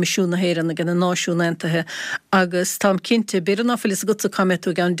go le misisiúna héireann na gna náisiúntaithe agus tám cinnte beir an áfuil is go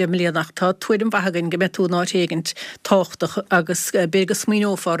cametú gan 10 milliúnach tá tuairim bhagan go metú náitéigint táchtach agus bégus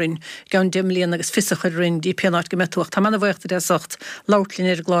smíóárin gan 10 milliún agus fisachar rinn dí peanát go metúach tá anmhaochtid a socht láirtlín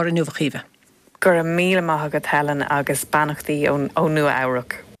gláir nuhchéomh. Gur a míle maithagad helan agus bannachtaí ó nua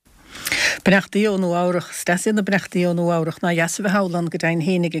áireach. Brechtaí ó nó áireach, staisiad na brechtaí ó nó áireach ná jaasa bheith hálan go dain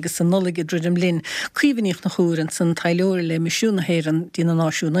hénig agus san nulaigh druidim linn cuiomhaíoch na chúrann san Taidhleoir le misisiúna héireann dína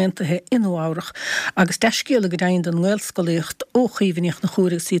náisiúnaithe in ó áireach agus deiscéala go dain den ghilscoíocht ó chuomhaíoch na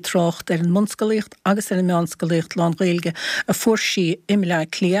chúraigh sí trácht ar an munscoíocht agus ar an meánscoíocht lán Ghaeilge a fuairsí imile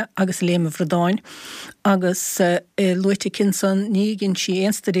clia agus léamh Bhrodáin agus luite cinsan ní ginn sí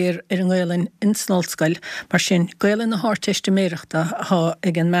éonstadéir ar an Ghaeilin in Snálscoil mar sin Ghaeilin na háirteiste méireachta há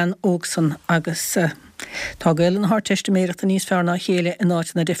ag an mean ógsan agus tá Ghaeilin na háirteiste méireachta níos fearna chéile in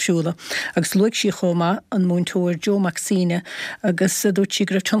áit na defisiúla agus luigh sí chomá an múntóir Joe McSine agus dúirt sí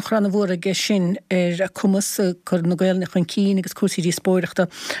gribh tionchar na bhór aige sin ar cumas chur na Ghaeilne chun cín agus cuasaí spóireachta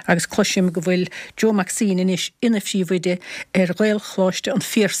agus cloisiim go bhfuil Joe McSine inis ina fhíomhide ar Ghaeil chláiste an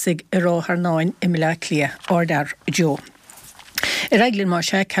fíorsaigh ar ráth náin imile clia ardar Joe. I reiglinn mar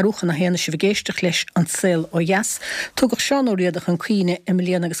sé carúchan na héana si bhgéisteach leis an sil ó Jas, tugach seanóriadach an cuine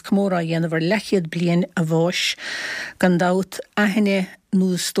imilion agus cmóra dhéanamhar lechiad blian a bháis gan dát aithne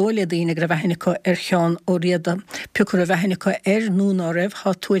nó stóile daoine gur bheithine có ar cheán ó Riada, piúcur a bheithine có ar nún á raibh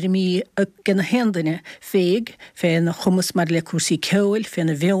há tuairimí gan na hendaine féig, fé na chumas mar le cuasaí ceil, fé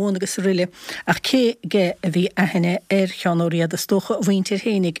na bheón agus riile, ach cé ge a bhí aithne ar cheán ó Riada stocha a bhaintir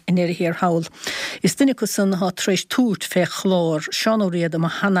hénig in ar hir hawl. Is duine go san há tréis túirt fé chlár seán ó Riada má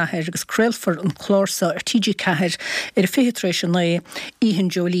hanathir agus creilfar an chlársa ar TG Cahir ar fétréis an le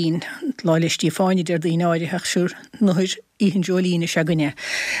Íhan Jolín, láilistí fáinine ar daoine áirithe siúr nóir Íhan Jolín is agunne.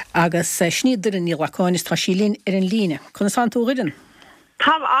 Agus sníidir in nílacháin tá sí lín ar an líne. Chuna Santú ridan?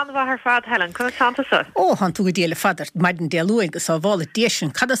 Tam anmha ar fad Helen, chuna Santa sa? Ó, han tú go déile fadar, maidin déalúin agus á bhála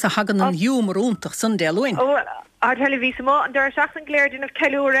déisian, cad a hagan an hiúmar úntach san déalúin? Ó, ar televísa mó, an deir seach an gléir dúnmh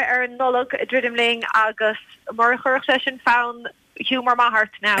ceúra ar an nolog dridim ling agus mar chuirch session found humor mahart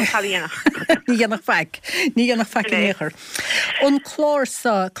now Italiana. Ní dhéanach feic in éair. An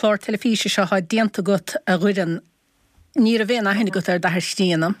chlár telefíse seo ha déanta got a ruidan ní a bhéna hinna got ar dahir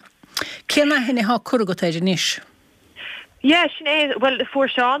stíanam. Céna hinna há curgat ar níis? Yeah, sin well for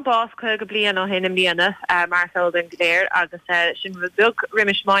Sean boss go blian ó hinna Leana Marcel den gléir agus sin bug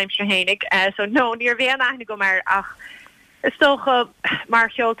riimiis maim se hénig so no ní bhéna hinna go mar ach is stocha mar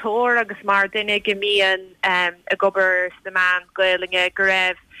cheoltóir agus mar duine gomíon a gobar na man Gaelinge go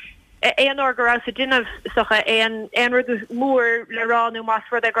raibh éon orgurá sa dinmh socha éon rud mór le ránú más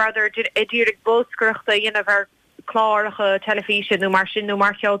rud a gradar Deirdre bóscruachta dhéanamh ar chláiricha telefísin nó mar sin nó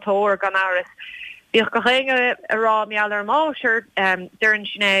mar cheoltóir gan áras. Bhíoh go chéinge a rá meallar máir dúrann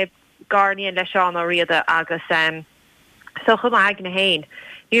sinné garníon le seán ó riada agus socha maag na hain.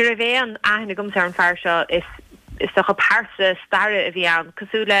 Ní ra bhéan aithna gom ar an fear seo is socha persa starre a bhí an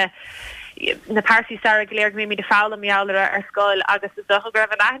cosúla na Parsi Sarah Ghlac mé de fála meallara ar scoil agus is docha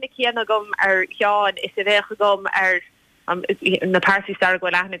gribh an aithna chéanana gom ar teáin is a bheitcha gom ar na Parsi Sarah go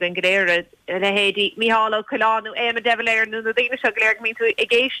aithna gon gréire le héadí míhála choláánú éime Taidhleoir nó na dtíine seo Ghlac mí tú i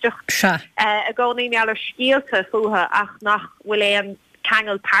ggéisteach a gcónaí meallar scialta fuatha ach nach bhfuil éon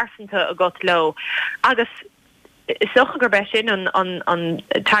cheangal persanta a got lo agus socha gur be sin an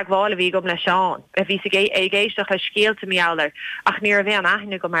tagháil a bhí gom le seán a bhí géisteach le scialta meallar ach ní a bheith an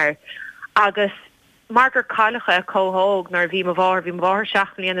aithna go mar agus margur cálacha cóthóg nar bhí bhar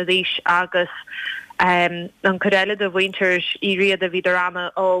seach líana díis agus an choréile do bhainters í riada bhí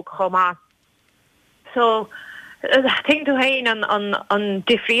dorama ó chomá. So think tú hain an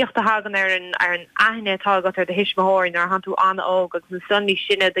difriocht a hagan ar an aithne tágat ar de hisismthóir nar han tú anna óg agus an sunní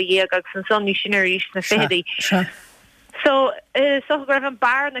sinne de dhéag agus an sunní sinne ríis na fédaí. So so go raibh an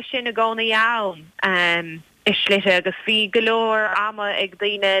bar na sinna gcóna jaann is slite agus bhí golóir ama ag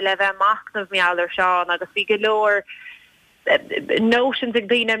daoine le bheith macnamh meallar seán agus bhí golóir notions ag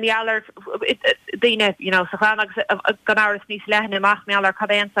daoine meallar daoine sa chláin agus gan áras níos leithna amach meallar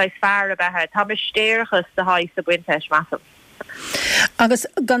cadéanáis fearr a bheitthe tá mistéirechas de haid sa buinteis massam. Agus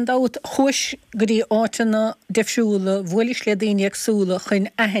gandát chuis gurí áitina defisiúla bhfuilis le daoine agsúla chuin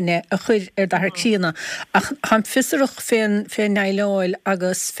aithne a chuir ar dahar cíana ach han fisarach féin neileáil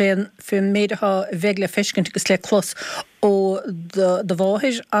agus féin méideá bheith le feiscint agus le clos ó de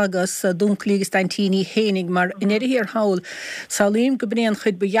bháthir agus dúnclígus daintíní hénig mar inéirí ar hail salíim go bnéan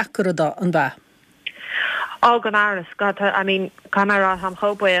chuid bejacarada an bheith. Gan áras camera ham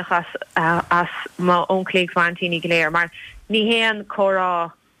chobuach as má ónclíg fantíní léir mar ní héan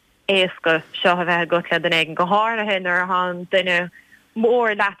chorá éasca seo a bheith go le den éigen go háirithe ar han duine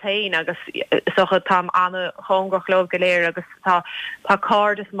mór latain agus socha tam anna chongrachlóh go léir agus tá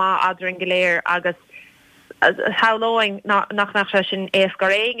cádas má adrin go léir agus hálóing nach se sin éascar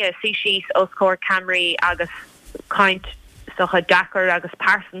éige síís os cór Camry agus kaint socha Dakar agus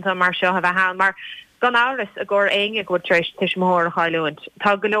persanta mar seo a bheith ha mar gan áras a ggur éige go treéis tiismór a chaúint.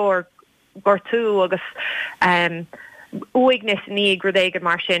 Tá golóir gur tú agus uignis ní grudéige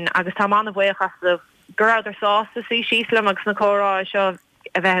mar sin agus tá manna bhchas a guradidir sásta sí síslam agus na chorá seo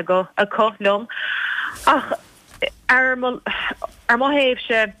a bheith go a cholum ach ar mahéh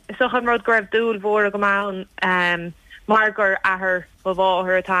se sochan rud go raibh dúil mhór a go mán mar gur ahar mo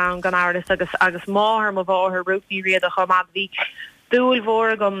bháthir atá gan áras agus máthir mo bháthir rútaí riad a chomad bhí dúil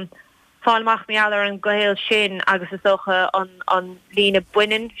mhór gom fáilmach meallar an gohéil sin agus is socha an lína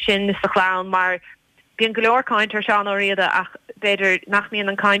buinen sin is a chlán mar bíon golóir cáint ar seán ó riada ach beidir nachmíon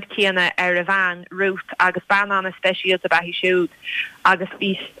an cáint cíanna ar a bhean rút agus ban anna speisialt a bheithí siúd agus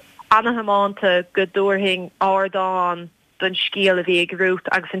bhí anna hamánta go dúirthing ádáin don scíal a bhí ag rút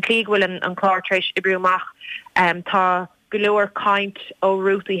agus an clíghfuil an chlártrééis ibriúmach tá golóir cáint ó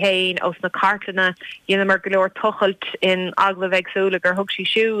rútaí hain os na cartlanna dhéanam mar golóir tuchailt in agla bheagsúla gur thug sí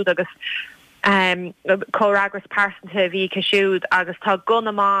siúd agus córagras persanta bhí siúd agus tá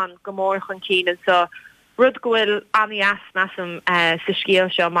gunamán go mór chun cían so rud gohfuil aní asnasam sa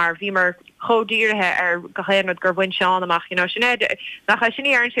scíal seo mar bhí mar chodíirithe ar gachéanad gur bhain seán amach sinné nach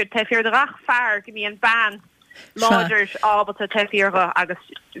sinní ar an siúd tefiir de rach fearr go mí an ban láidir ábalta teíorga agus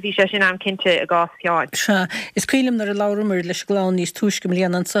bhí sé sin am cinnte a gás ceáin. Is cuilim nar a láramir leis glán níos túiscim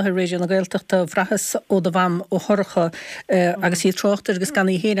Leana an sahar réidir na gailteachta bhrachas ó do bham ó thorcha agus í trochttar agus gan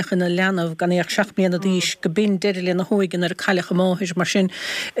í hénach in na leanamh gan íach seach mléana díos go bin deidir le na hóigen ar caiilecha máthir mar sin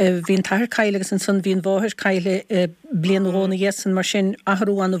hín tair caiile agus an san hín bháthir caiile blian róna dhéasan mar sin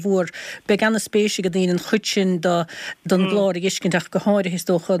ahrú an bhór be gan na spéisi go dtíon an chuid sin don gláir iscinteach go háir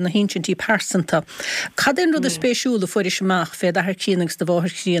histócha na hinsintí persanta. Cadén rud a spéisiúla fuir semach fé a cíanagus de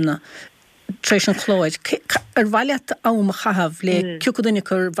bháthir cíana treéis an chláid. Ar bhaileat am chahabh le ciúcadaine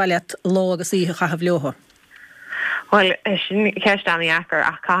chur bhaileat lá agus ihe chahabh leotha. Well, sin ceist an iachar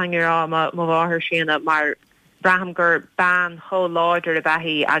ach caiingur á má bháthir síana mar braham gur ban cho láidir a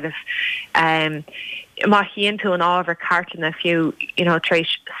bheithí agus má híonn tú an ábhar cartana fiú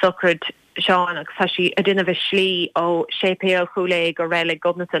treéis sucrad seán agus tá si a duine bheith slí ó sépéal chuúla go réile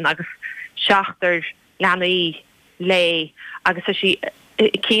gobnatan agus seachtar leanaí lé agus tá si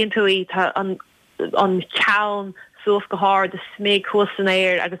cían tú í tá an ceann soos go hard de smig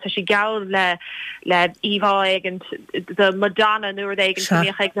husanéir agus sé gaul le Eva and the Madonna nuair igen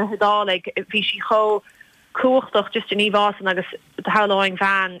tuach na hedáleg vi si cho cuachtoch just in Eva agus de haláing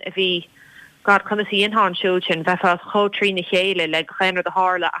van a vi God come sí inhan siúin bheitá chotrí na chéile le chéannar de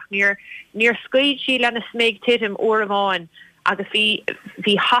hála ach níor scuid sí lena smig titim orháin agus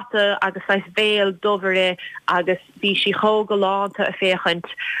bhí hata agus leis bhéal dohre agus bhí si cho goláanta a féchant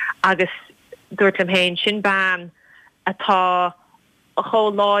agus dúirtlim héin sin ban atá a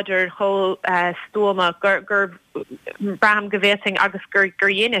cho láidir cho stoma gur braham govéting agus gur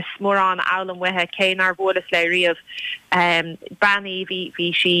dhéinis mór an álam wethe céinar bólas le riamh banní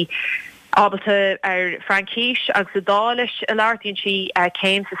hí si ábalta Frankíis agus dális a láirtíonn si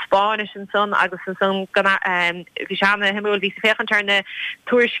céim sa Spáis an son agus an son bhí seanna himúil bhí sa féchantar na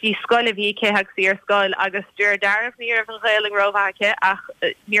tuairiscí scoile bhí céthe sí ar scoil agus dúir darmh níor an réling rohhaice ach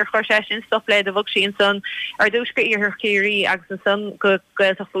níor chuir sé sin stopléid a bhog sí an son ar dúsca ar chéirí agus an son go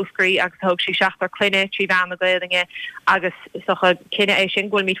gail a fúscaí agus thug sí seachtar cluine trí bhean a gailinge agus socha cinenne é sin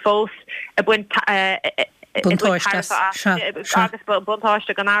ghfuil míid fós a buin agus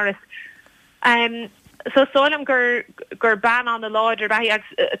buntáiste gan áras. So solam gur ban an the láidir bheit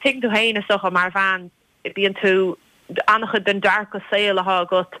ting tú héine socha mar van bíon tú annachchud den darcha saoil a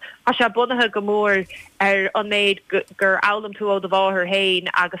got a se bunathe go mór an méid gur álam tú ó de bháthir héin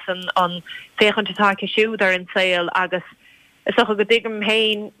agus an féchanttatá siúd ar an saoil agus is socha go ddígam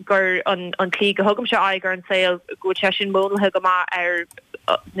héin gur an clí go thugam se aigur an saoil go te sin mónathe go má ar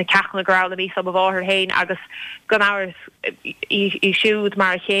na cechan grá mí sam bháthir héin agus gan áras I siúd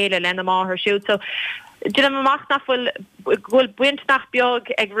mar chéile lena máthir siúd so Dina amach nach bhfuil buint nach beag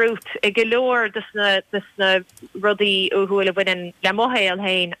ag rút ag go leor dus na rudaí uhuail a bhainein le mothéil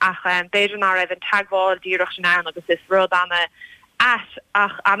héin ach beidir ná raibh an tagháil díireach sin ann agus is rud anna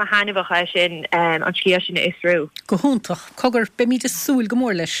ach anna hainmhacha sin an scia sin isrú. Go húntaach, cogur be míad is súil go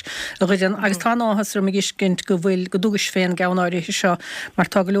mór leis a ghuiidean agus tá áthas ar giscint go bhfuil go dúgus féin ganáirí seo mar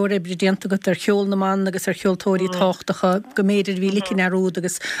tá go leor bridéanta go ar cheol na man agus ar cheoltóirí táchtacha go méidir bhí licin arúd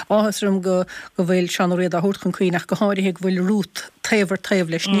agus áthasrum go bhfuil sean réad a thuchan cuioinach go háirithe bhfuil rút taobh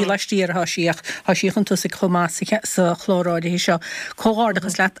leis ní leistíar há síochan tú sa chomá sa chláráirí seo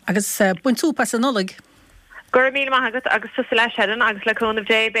cóádagus leat agus buintúpa san nolig. Gur mí maigad agus su leis hedan agus le chun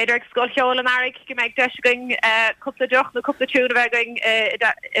dé beidir ag scoil cheol an airig go méid de going cupla deoch na cupla túúna bheith going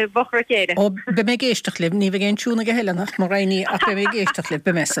bhochar chéide. Ó be mé géisteach libh ní bh géon túúna go heileach mar raí ach be mé géisteach libh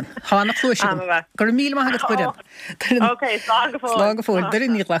be mesan. Hána chluisi gur mí maigad chuidir. Slá go fóil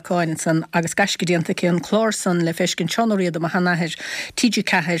durin ní leáin san agus gascadíanta cén chlár san le feiscin Riada a hanahéir TG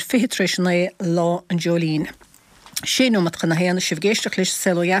ceir fitréisina lá an Jolín. Séúmat chuna héanana sibh géisteach leis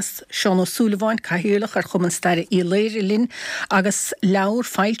Seanchas Seán Súlaháin caithíolach ar chumann staire í léir linn agus leabhar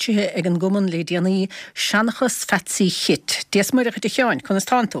fáiltethe ag an gcumann le déanaí Seanchas Phatsy Chit. Díos muireach de teáin chun is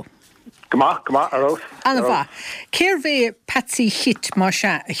tántú. Gymach, arós. Anna bha, céir bheith Phatsy Chit mar se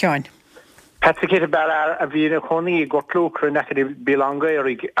a teáin? Phatsy Chit a bhí na chonaí go clúcra nechad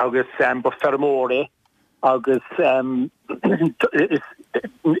bilangairig agus Feramóre agus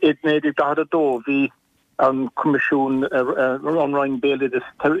néidir dahad dó bhí an comisiún anráin béle is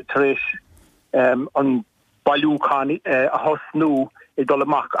taréis an bailúchan a hosnú I dul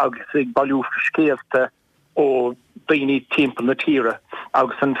amach agus ag bailú scéalta ó daoine timppel na tíre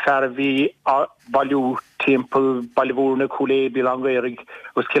agus an fear bhí bailú timppel bailúr na cúlé bilangairig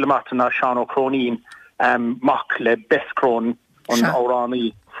gus kilometer na Sean O'Cronín mach le bestcrón an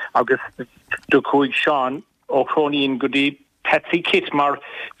áránaí agus do chuig Sean O'Cronín go dtí Phatsy Chit mar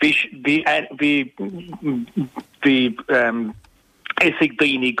vi isig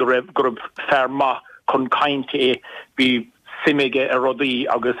daoine go raibh ferma chun cainte vi simige a rodí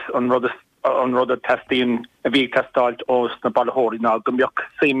agus an rud a testíon a bhí testáilt os na ballthóirí ná go mbeoch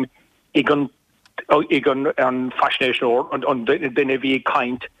sim ag an fascination an duine bhí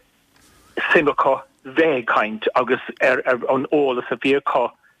caint simachá bheith caint agus ar an ólas a bhíá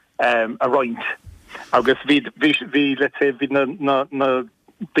a roint. Agus vi let's say vi na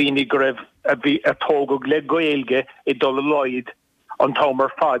daoine go raibh a bhí a tógad le gaeilge I dul leid an támar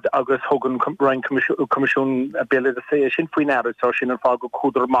fad agus thugann rain comisiún béle a sé sin faoin air so sin an fád go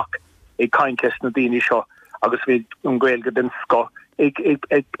cúdarach ag caintes na daoine seo agus bhí an gaeilge den sco ag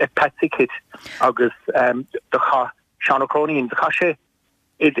Phatsy Chit agus de cha Sean O'Cronín de cha sé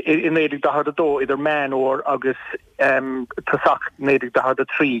in néidir dahad a dó idir man ó agus tasach néidir dahad a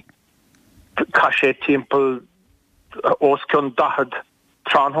trí. Caché timppel os cun dahad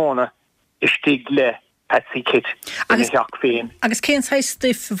tránhóna istig le Phatsy Chit agus féin. Agus cén sais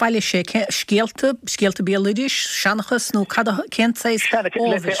dif Bhaile sé scéalta béalidir seanachas nó cad cén sais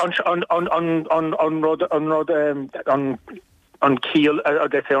an kiel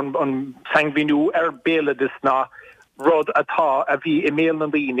an sangvinú béladis na rod atá a bhí I mél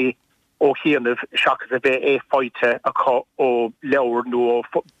an líní ó chéanamh seachas a bheith fáite a ó leabhar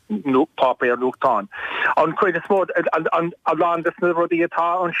nó pápa ar nuachtáin. An chuid is mód a landas na rodí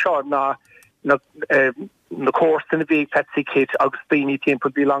atá an seo na córstan a bhí Phatsy Chit agus daoine timp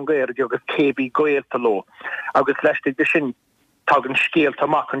bhí langéir agus cébí goéalta lo. Agus leistigh de sin tagan scéalta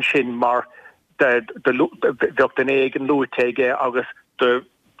amach an sin mar bheocht den éigen Mol Teic agus de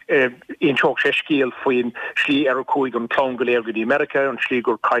inseoch sé scéal faoin slí ar a cúig an clán go léir go dtí America an slí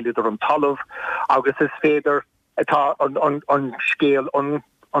gur caiilidir an talamh agus is féidir atá an scéal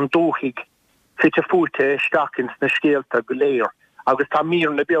an dóchaigh fitte fúte stakins na scéalta go léir. Agus tá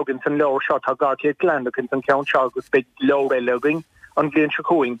mír na beagin san leabhar seo tá gáché glandacin an ceann seo agus beag leabhar eileabing an bblion se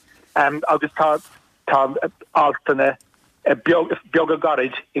cúing. Agus tá altainna beag a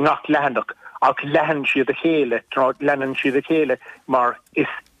garid I ngach lehanach ach lehan siad a chéile, lehan siad a chéile, mar is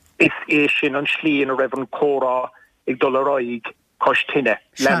sin an slí a raibh an córá ag dul roiig costinne,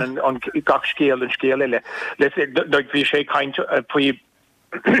 lehan an gach scéal an scéal eile. Like bhí sé caint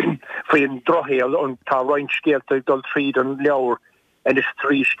faoin drohéal an tá roiin scéalta ag dul tríd an leabhar en is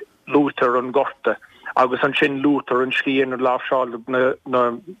tríist lútar an gorta. Agus an sin lútar an slí an láfsáil na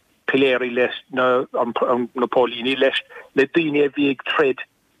piléirí leis na Pólíní leis le daoine bhí ag tred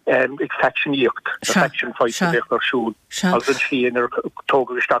ag sectioníocht, section 5 arsúl. Agus an slíon ar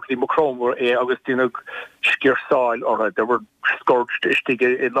tóga isteach í mocrómhar agus duine sciorsáil or they were scourged istige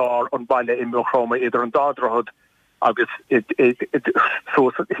I lár an Bhaile I mocróma idir an dádrahad agus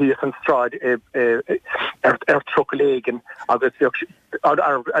so hí an stráid ar troléigen agus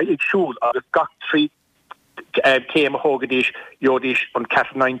ag siúl agus gach trí céim a hógadís jódís an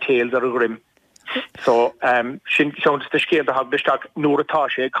cat nine tails ar a grim. So sin seans de scéal a hag beisteach nuair atá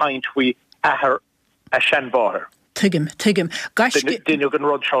sé caint faoi ahar a seanbáthar. Tuigim. Duine an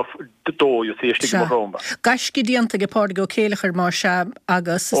rud seo dó you see istigh Roma. Gaisci dianta go páda go céalachar mar se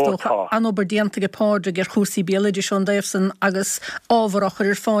agus an obair dianta go páda gur chúsaí béalidir seán daobhsan agus ábharachar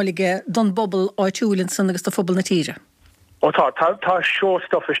ar fáilige don bobbal áitiúlinn san agus do phobal na tíre. Tá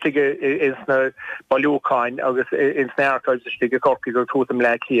seostof istige is na bailúcáin agus in sneartáid istige corcaigh ar túsam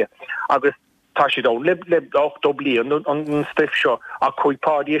le hí. Agus tá si dó lib 8 bliain an stiff seo a chuig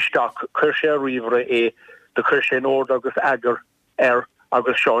pádaí isteach chuir sé riomhre de chuir sé ór agus agar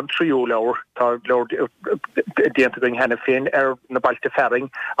agus seo an tríú leabhar tá leabhar déanta going hena féin na bailte ferring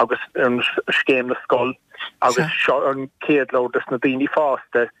agus an scéim na scoil agus seo an céad leabhar na daoine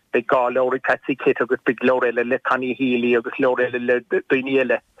fásta be gá leabhar Phatsy Chit agus big leabhar eile le Connie Healy agus leabhar eile le daoine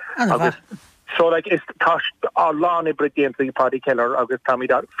eile. Agus so like is tá á lán I brid déanta I pádaí ceillar agus tá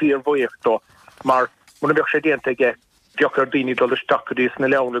míad fíor bhuíocht mar muna bheoh sé déanta ige Biochar daoine dul isteachchadís na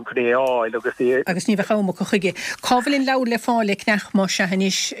leabhar chuné áil agus ní bheith chaomach go chuige. Cábhailinn leabhar le fáile cneach má se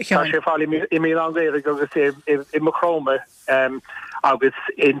hanis Tá sé fáil I mé angéir agus I mocróma agus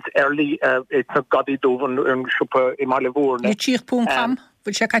early it's a gadi dóvan an siúpa I máile bhór. Ní tíoch pún cam,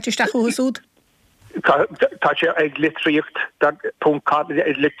 bhfuil sé caitisteach úsúd? Tá sé ag litríocht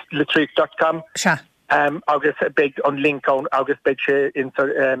litríocht.com agus beg an link agus beg sé in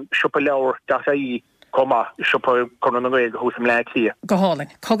siúpa leabhar.ie Coma siúpa chun an bhéig húsam le clia. Go hálainn.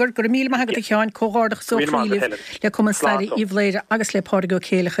 Cogur gur míle maithagad a cheáin cógáardach so fríomh le cuman sláide íomhléire agus le páda go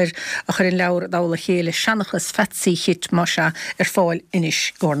céalachar a chur in leabhar dála chéile Seanchas Phatsy Chit má se ar fáil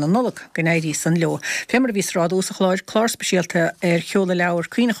inis gcóna nullag go éirí san leo. Fémar vís rád ús a chláir chlár speisialta ar cheola leabhar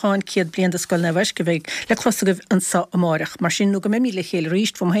cuioinecháin ciad blian de scoil na bheis go bheith le closagah an sa amárach mar sin nó go mé le chéile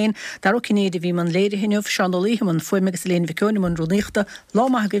ríist fum hain dar ó cinnéad bhí man léide hinneamh seán ó líhaman foiim agus léon bhicónimon rúníochta lá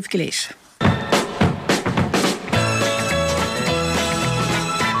maithagah go léis.